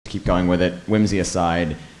keep going with it. Whimsy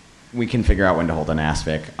aside, we can figure out when to hold an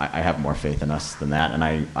ASFIC. I have more faith in us than that, and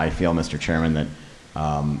I feel, Mr. Chairman, that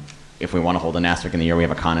if we want to hold an ASFIC in the year we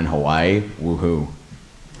have a con in Hawaii, woohoo.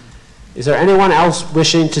 Is there anyone else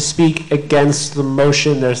wishing to speak against the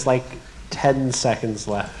motion? There's like 10 seconds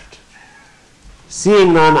left.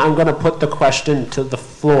 Seeing none, I'm going to put the question to the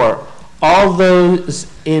floor. All those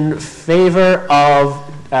in favor of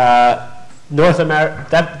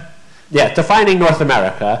defining North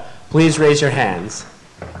America, please raise your hands.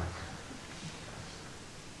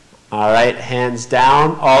 All right, hands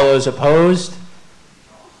down. All those opposed?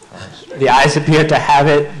 The ayes appear to have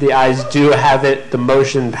it. The ayes do have it. The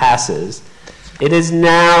motion passes. It is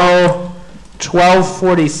now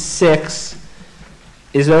 12:46.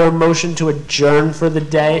 Is there a motion to adjourn for the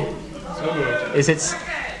day? Is it?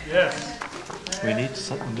 Yes. We need to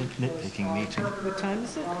set a nitpicking meeting. What time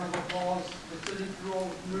is it?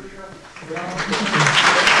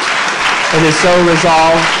 It is so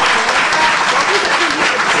resolved.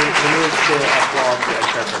 We need to applaud the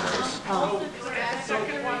interpreters.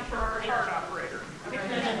 Second one for our card operator.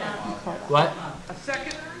 What? A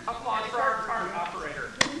second applause for our card operator.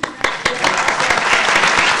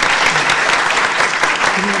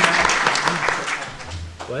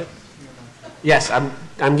 What? Yes,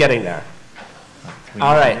 I'm getting there.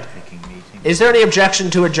 All right. Is there any objection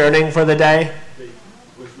to adjourning for the day?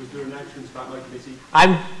 Was there an action spotlight committee?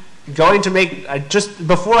 I'm going to make, just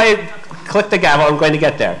before I click the gavel, I'm going to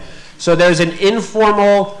get there. So there's an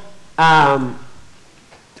informal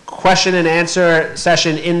question and answer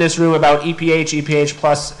session in this room about EPH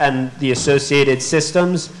Plus, and the associated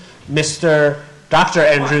systems. Dr.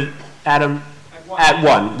 Andrew Adam at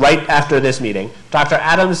 1, right after this meeting. Dr.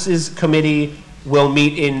 Adams's committee will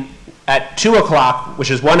meet at 2 o'clock, which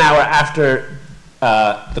is 1 hour after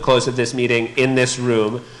the close of this meeting, in this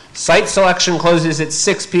room. Site selection closes at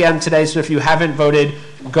 6 p.m. today, so if you haven't voted,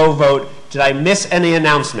 go vote. Did I miss any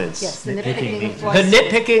announcements? Yes, the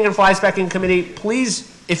nitpicking and fly specking committee, please,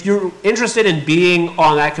 if you're interested in being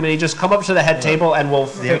on that committee, just come up to the head table and we'll...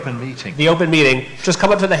 The open meeting. The open meeting. Just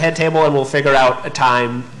come up to the head table and we'll figure out a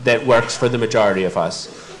time that works for the majority of us.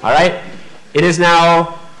 All right? It is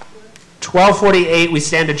now 12:48. We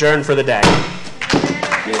stand adjourned for the day.